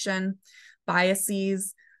information,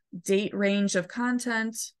 biases, date range of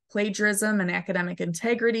content, plagiarism, and academic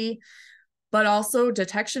integrity. But also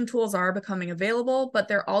detection tools are becoming available, but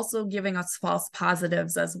they're also giving us false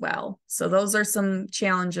positives as well. So those are some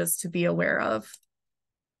challenges to be aware of.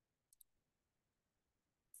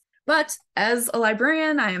 But as a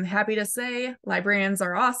librarian, I am happy to say librarians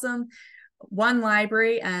are awesome. One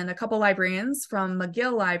library and a couple librarians from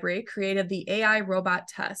McGill Library created the AI robot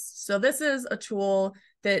test. So this is a tool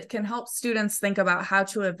that can help students think about how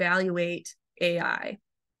to evaluate AI.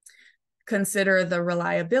 Consider the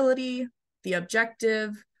reliability, the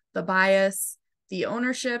objective, the bias, the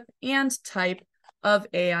ownership, and type of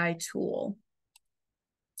AI tool.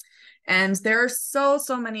 And there are so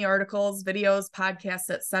many articles, videos, podcasts,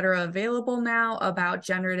 etc. available now about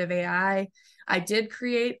generative AI. I did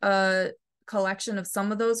create a collection of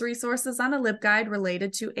some of those resources on a LibGuide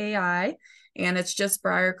related to AI, and it's just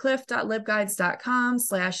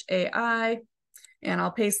briarcliff.libguides.com/AI, and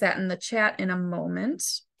I'll paste that in the chat in a moment.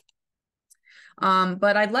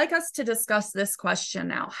 But I'd like us to discuss this question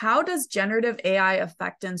now. How does generative AI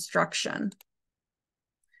affect instruction?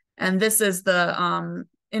 And this is the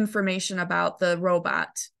information about the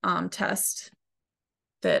robot test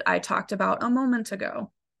that I talked about a moment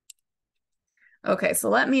ago. Okay, so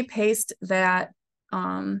let me paste that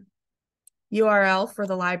URL for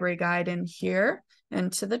the library guide in here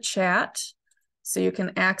into the chat so you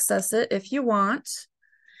can access it if you want.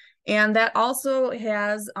 And that also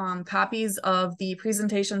has copies of the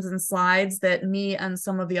presentations and slides that me and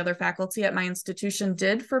some of the other faculty at my institution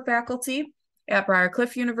did for faculty at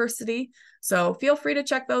Briarcliff University. So feel free to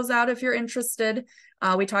check those out if you're interested.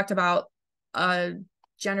 We talked about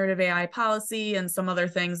generative AI policy and some other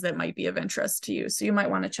things that might be of interest to you. So you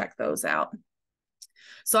might want to check those out.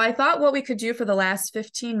 So I thought what we could do for the last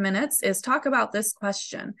 15 minutes is talk about this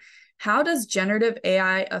question. How does generative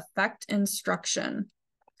AI affect instruction?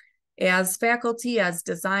 As faculty, as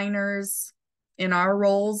designers, in our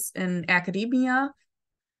roles in academia,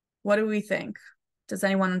 what do we think? Does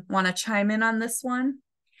anyone want to chime in on this one?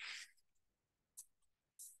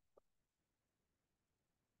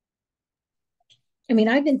 I mean,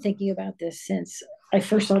 I've been thinking about this since I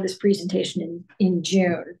first saw this presentation in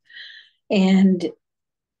June. And,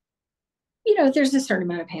 you know, there's a certain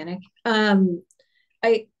amount of panic. I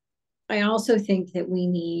also think that we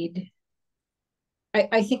need,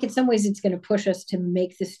 I think in some ways it's going to push us to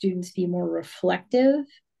make the students be more reflective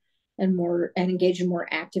and engage in more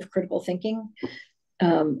active critical thinking.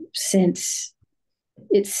 Since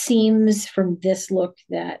it seems from this look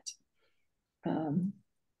that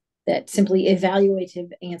that simply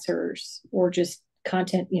evaluative answers or just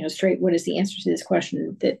content, straight, what is the answer to this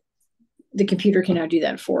question, that the computer can now do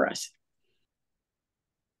that for us.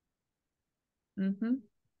 Mm-hmm.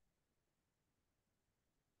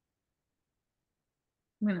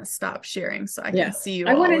 I'm going to stop sharing so I can see you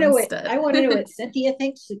all instead. I want to know what Cynthia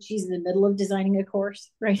thinks, that she's in the middle of designing a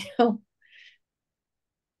course right now.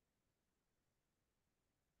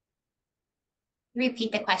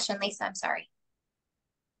 Repeat the question, Lisa. I'm sorry.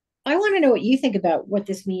 I want to know what you think about what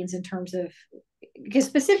this means in terms of, because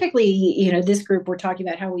specifically, this group, we're talking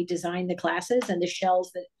about how we design the classes and the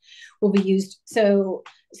shells that will be used. So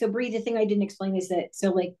Bree, the thing I didn't explain is that,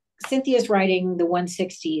 so like Cynthia's writing the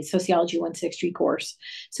 160 Sociology 160 course.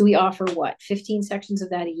 So we offer 15 sections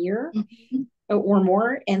of that a year or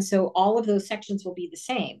more. And so all of those sections will be the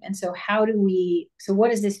same. And so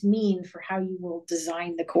what does this mean for how you will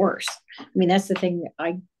design the course? I mean, that's the thing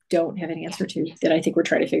I don't have an answer to, that I think we're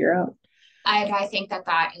trying to figure out. I think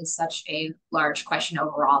that is such a large question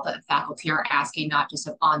overall that faculty are asking, not just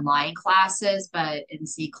of online classes, but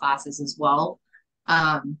NC classes as well.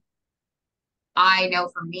 I know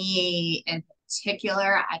for me in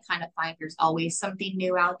particular, I kind of find there's always something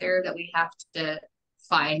new out there that we have to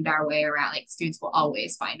find our way around. Like students will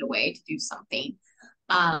always find a way to do something.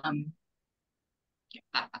 I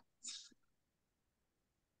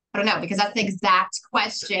don't know, because that's the exact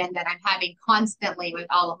question that I'm having constantly with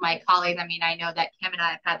all of my colleagues. I mean, I know that Kim and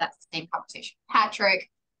I have had that same conversation with Patrick.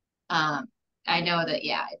 I know that,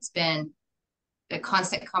 yeah, it's been a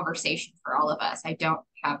constant conversation for all of us. I don't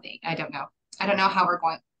know. I don't know how we're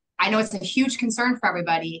going. I know it's a huge concern for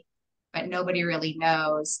everybody, but nobody really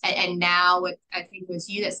knows. And now I think it was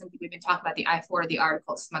you that we've been talking about I forwarded the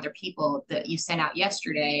article to some other people that you sent out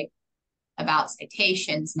yesterday about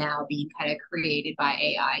citations now being kind of created by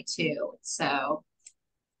AI too. So,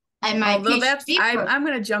 and I'm going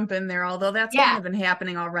to jump in there, although that's kind of been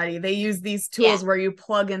happening already. They use these tools where you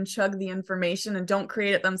plug and chug the information and don't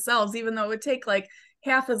create it themselves, even though it would take like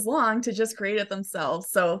half as long to just create it themselves.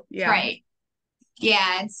 So yeah. Right.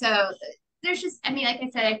 Yeah. And so there's just, I mean, like I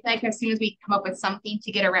said, I feel like as soon as we come up with something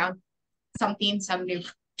to get around something, some new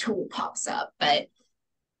tool pops up. But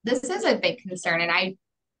this is a big concern. And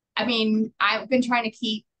I mean, I've been trying to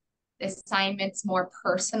keep assignments more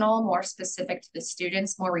personal, more specific to the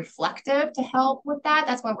students, more reflective to help with that.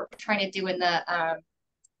 That's what we're trying to do in the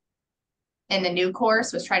new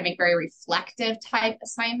course, was try to make very reflective type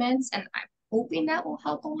assignments. And I'm hoping that will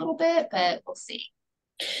help a little bit, but we'll see.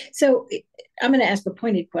 So I'm going to ask a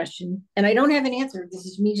pointed question, and I don't have an answer. This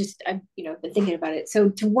is me I've been thinking about it. So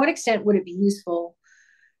to what extent would it be useful,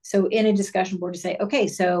 so in a discussion board, to say, okay,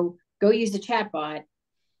 so go use the chat bot,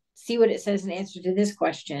 see what it says in answer to this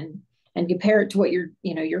question, and compare it to what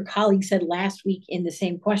your colleague said last week in the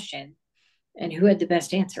same question, and who had the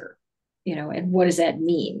best answer, and what does that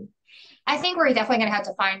mean? I think we're definitely going to have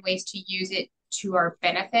to find ways to use it to our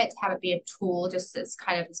benefit, to have it be a tool, just as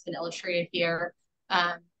kind of has been illustrated here.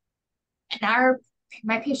 In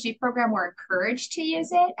my PhD program, we're encouraged to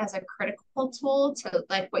use it as a critical tool to,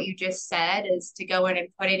 like what you just said, is to go in and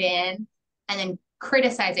put it in and then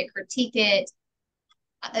criticize it, critique it,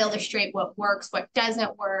 illustrate what works, what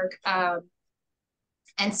doesn't work.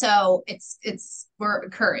 And so we're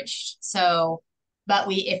encouraged. So, but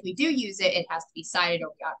if we do use it, it has to be cited,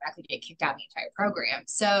 or we automatically get kicked out of the entire program.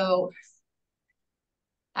 So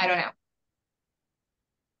I don't know.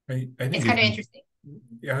 I think it's kind of interesting.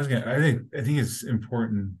 Yeah, I think it's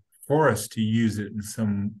important for us to use it in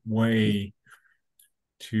some way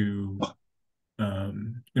to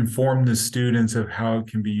inform the students of how it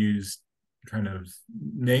can be used kind of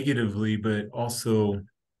negatively, but also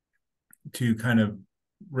to kind of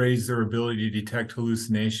raise their ability to detect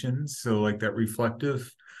hallucinations. So like that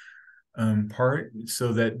reflective part,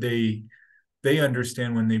 so that they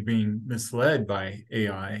understand when they're being misled by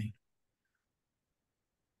AI.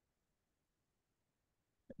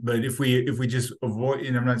 But if we just avoid,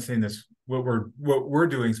 and I'm not saying that's what we're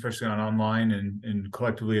doing, especially on online and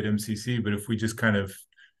collectively at MCC, but if we just kind of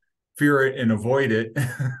fear it and avoid it,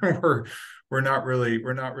 we're not really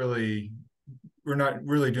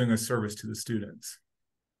doing a service to the students.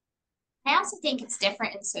 I also think it's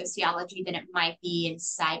different in sociology than it might be in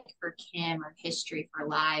psych for Kim or history for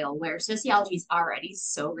Lyle, where sociology is already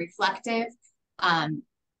so reflective.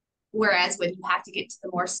 Whereas when you have to get to the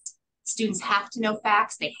more students have to know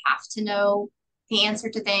facts, they have to know the answer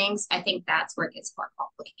to things, I think that's where it gets more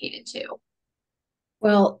complicated too.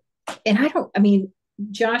 Well, and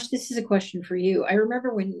Josh, this is a question for you. I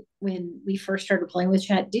remember when we first started playing with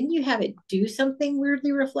chat, didn't you have it do something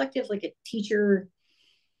weirdly reflective, like a teacher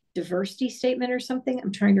diversity statement or something?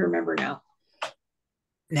 I'm trying to remember now.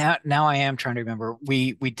 Now I am trying to remember.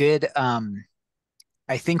 We did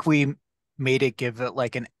I think we made it give it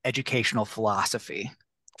like an educational philosophy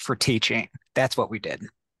for teaching. That's what we did.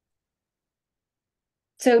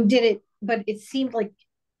 So did it, but it seemed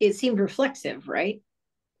reflexive, right?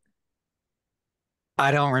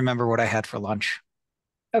 I don't remember what I had for lunch.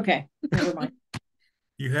 Okay, never mind.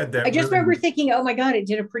 You had I that just really remember thinking, oh my God, it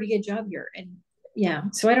did a pretty good job here. And yeah,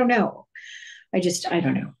 so I don't know. I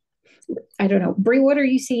don't know. I don't know. Bree, what are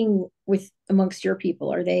you seeing with amongst your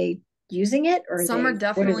people? Are they using it, or Some are what are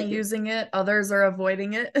definitely they doing? using it, others are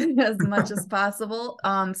avoiding it as much as possible.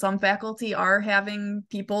 Some faculty are having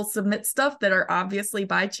people submit stuff that are obviously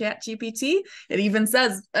by Chat GPT. It even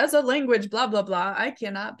says, as a language, blah, blah, blah, I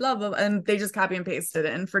cannot, blah, blah, and they just copy and paste it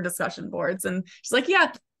in for discussion boards. And she's like,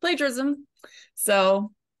 yeah, plagiarism.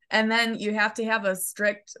 So, and then you have to have a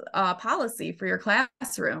strict policy for your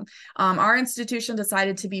classroom. Our institution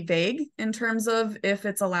decided to be vague in terms of if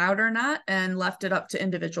it's allowed or not and left it up to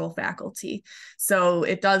individual faculty. So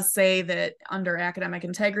it does say that under academic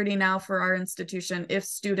integrity now for our institution, if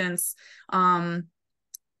students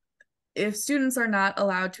are not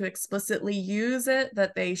allowed to explicitly use it,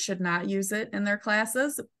 that they should not use it in their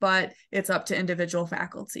classes, but it's up to individual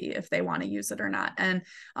faculty if they want to use it or not. And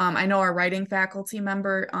I know our writing faculty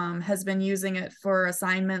member has been using it for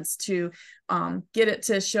assignments to get it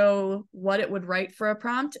to show what it would write for a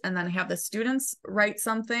prompt and then have the students write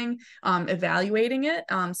something evaluating it.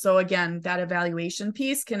 So again, that evaluation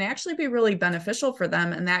piece can actually be really beneficial for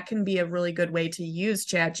them. And that can be a really good way to use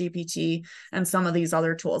Chat GPT and some of these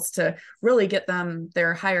other tools to really get them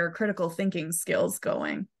their higher critical thinking skills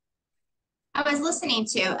going. I was listening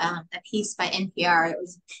to a piece by NPR. It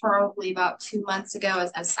was probably about 2 months ago. I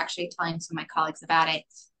was actually telling some of my colleagues about it.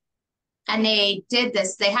 And they did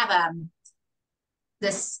this. They have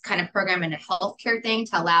this kind of program in a healthcare thing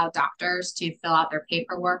to allow doctors to fill out their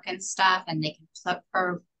paperwork and stuff. And they can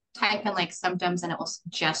type in like symptoms and it will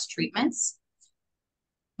suggest treatments.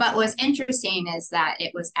 But what's interesting is that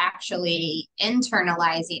it was actually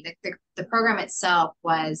internalizing, the program itself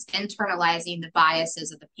was internalizing the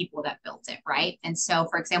biases of the people that built it, right? And so,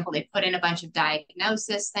 for example, they put in a bunch of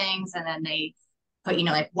diagnosis things and then they put,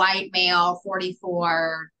 like white male,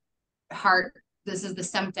 44, heart, this is the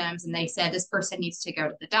symptoms. And they said this person needs to go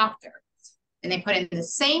to the doctor. And they put in the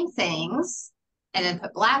same things and then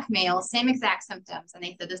put black male, same exact symptoms. And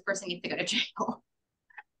they said this person needs to go to jail.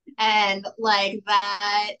 And like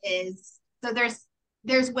that is, so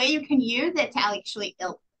there's way you can use it to actually,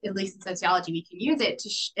 at least in sociology, we can use it to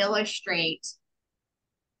illustrate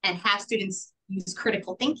and have students use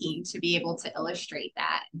critical thinking to be able to illustrate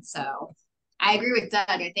that. And so I agree with Doug.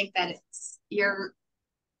 I think that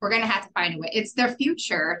we're going to have to find a way. It's their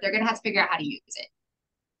future. They're going to have to figure out how to use it.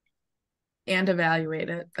 And evaluate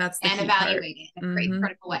it. That's the key part. Evaluate it in a pretty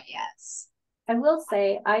critical way, yes. I will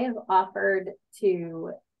say I have offered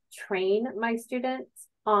to train my students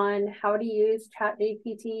on how to use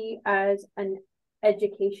ChatGPT as an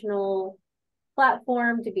educational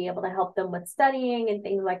platform to be able to help them with studying and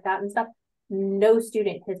things like that and stuff. No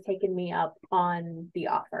student has taken me up on the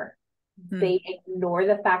offer. They ignore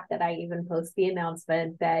the fact that I even post the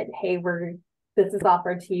announcement that, hey, this is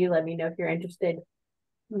offered to you. Let me know if you're interested.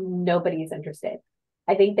 Nobody's interested.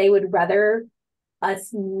 I think they would rather us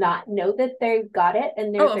not know that they've got it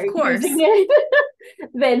and they're using it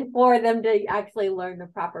than for them to actually learn the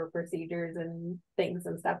proper procedures and things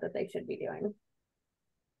and stuff that they should be doing.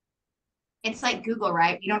 It's like Google,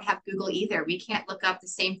 right? We don't have Google either. We can't look up the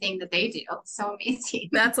same thing that they do. It's so amazing.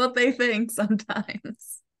 That's what they think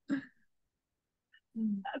sometimes.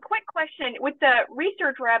 A quick question with the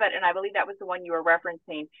Research Rabbit, and I believe that was the one you were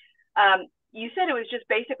referencing. You said it was just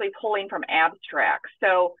basically pulling from abstracts.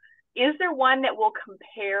 So is there one that will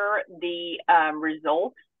compare the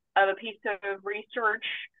results of a piece of research?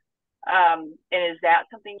 And is that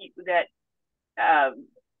something that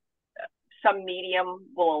some medium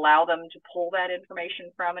will allow them to pull that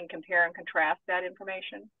information from and compare and contrast that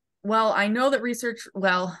information? Well, I know that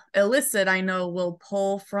Elicit, I know, will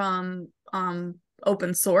pull from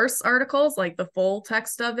open source articles, like the full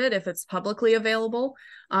text of it if it's publicly available.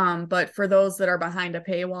 But for those that are behind a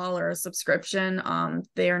paywall or a subscription,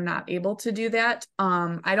 they are not able to do that.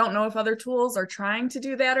 I don't know if other tools are trying to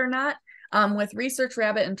do that or not. With Research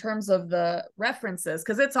Rabbit, in terms of the references,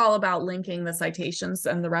 because it's all about linking the citations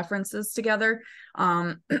and the references together.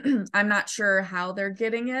 I'm not sure how they're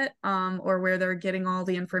getting it or where they're getting all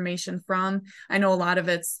the information from. I know a lot of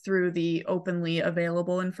it's through the openly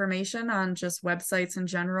available information on just websites in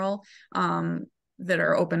general that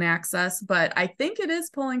are open access, but I think it is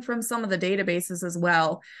pulling from some of the databases as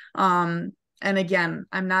well. And again,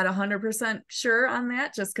 I'm not 100% sure on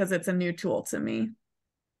that just because it's a new tool to me.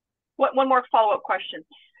 One more follow-up question.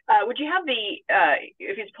 Would you have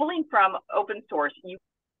if it's pulling from open source, you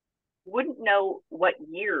wouldn't know what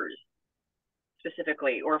years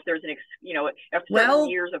specifically, or if there's if certain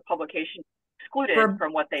years of publication excluded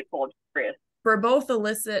from what they pulled? For both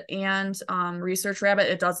Elicit and Research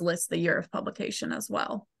Rabbit, it does list the year of publication as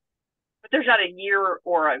well. But there's not a year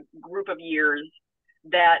or a group of years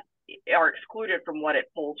that are excluded from what it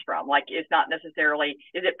pulls from. Like, it's not necessarily,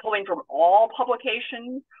 is it pulling from all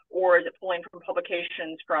publications, or is it pulling from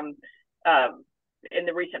publications from in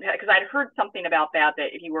the recent, because I'd heard something about that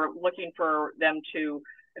if you were looking for them to,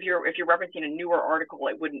 if you're referencing a newer article,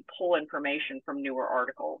 it wouldn't pull information from newer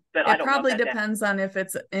articles. But I don't know. It probably depends on if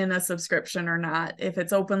it's in a subscription or not. If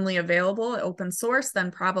it's openly available, open source,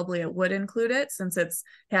 then probably it would include it, since it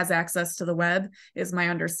has access to the web, is my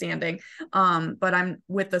understanding. But I'm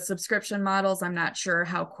with the subscription models, I'm not sure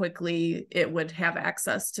how quickly it would have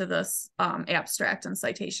access to this abstract and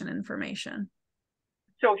citation information.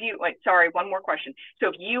 So if you, sorry, one more question. So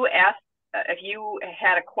if you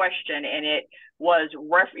had a question and it was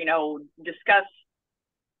discuss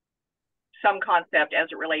some concept as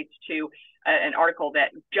it relates to an article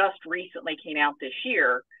that just recently came out this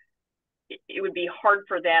year, it would be hard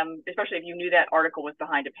for them, especially if you knew that article was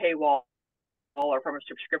behind a paywall or from a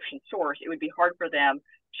subscription source, it would be hard for them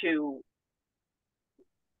to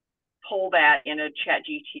pull that in a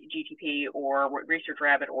ChatGPT or Research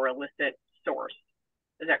Rabbit or Elicit source.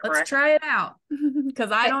 Is that correct? Let's try it out,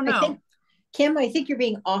 because I don't know. Kim, I think you're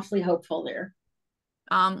being awfully hopeful there.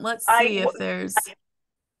 Let's see if there's,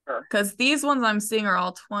 because these ones I'm seeing are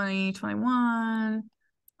all 20, 21,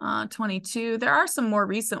 22. There are some more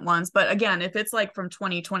recent ones, but again, if it's like from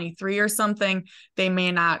 2023 or something, they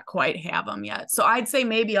may not quite have them yet. So I'd say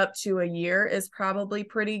maybe up to a year is probably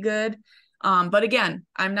pretty good. But again,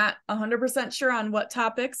 I'm not 100% sure on what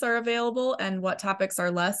topics are available and what topics are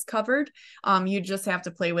less covered. You just have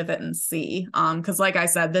to play with it and see. Because like I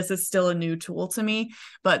said, this is still a new tool to me,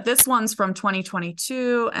 but this one's from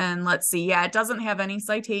 2022. And let's see, yeah, it doesn't have any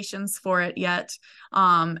citations for it yet.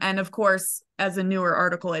 And of course, as a newer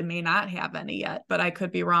article, it may not have any yet, but I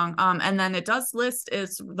could be wrong. And then it does list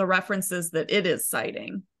the references that it is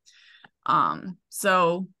citing.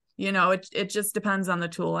 So it just depends on the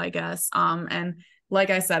tool, I guess. And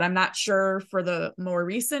like I said, I'm not sure for the more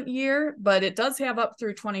recent year, but it does have up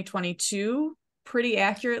through 2022 pretty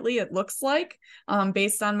accurately, it looks like,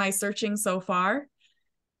 based on my searching so far.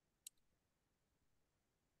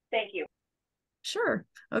 Thank you. Sure.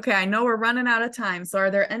 Okay, I know we're running out of time. So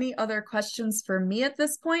are there any other questions for me at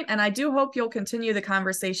this point? And I do hope you'll continue the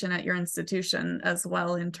conversation at your institution as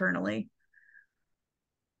well internally.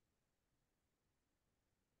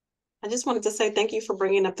 I just wanted to say thank you for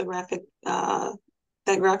bringing up the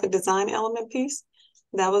that graphic design element piece.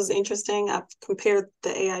 That was interesting. I've compared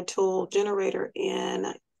the AI tool generator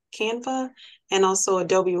in Canva and also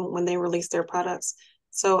Adobe when they released their products.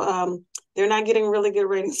 So they're not getting really good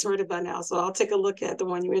ratings for it by now. So I'll take a look at the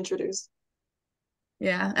one you introduced.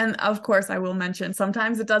 Yeah, and of course I will mention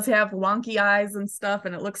sometimes it does have wonky eyes and stuff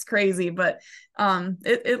and it looks crazy, but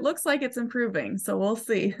it looks like it's improving. So we'll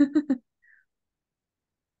see.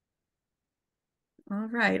 All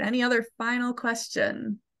right. Any other final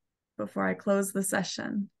question before I close the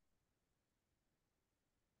session?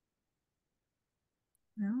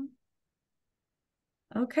 No?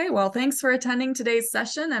 Okay, well, thanks for attending today's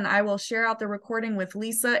session, and I will share out the recording with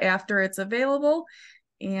Lisa after it's available.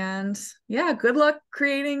 And yeah, good luck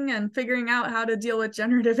creating and figuring out how to deal with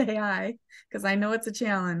generative AI, because I know it's a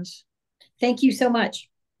challenge. Thank you so much.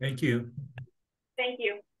 Thank you. Thank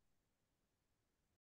you.